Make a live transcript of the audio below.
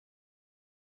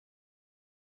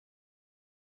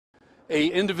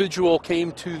An individual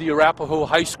came to the Arapahoe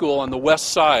High School on the west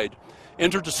side,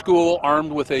 entered the school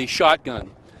armed with a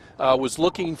shotgun, was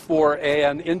looking for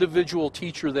an individual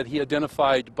teacher that he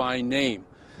identified by name.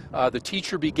 The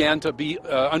teacher began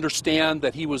to understand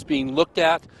that he was being looked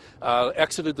at,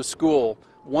 exited the school.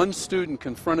 One student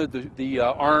confronted the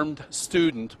armed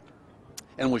student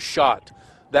and was shot.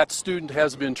 That student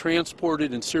has been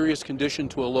transported in serious condition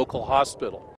to a local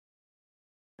hospital.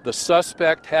 The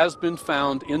suspect has been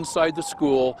found inside the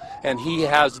school, and he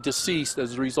has deceased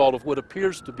as a result of what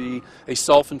appears to be a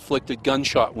self-inflicted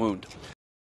gunshot wound.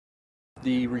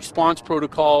 The response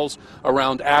protocols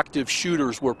around active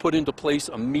shooters were put into place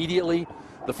immediately.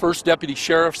 The first deputy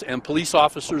sheriffs and police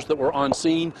officers that were on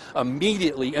scene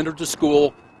immediately entered the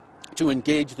school to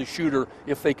engage the shooter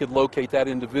if they could locate that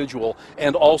individual,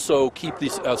 and also keep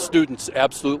these students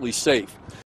absolutely safe.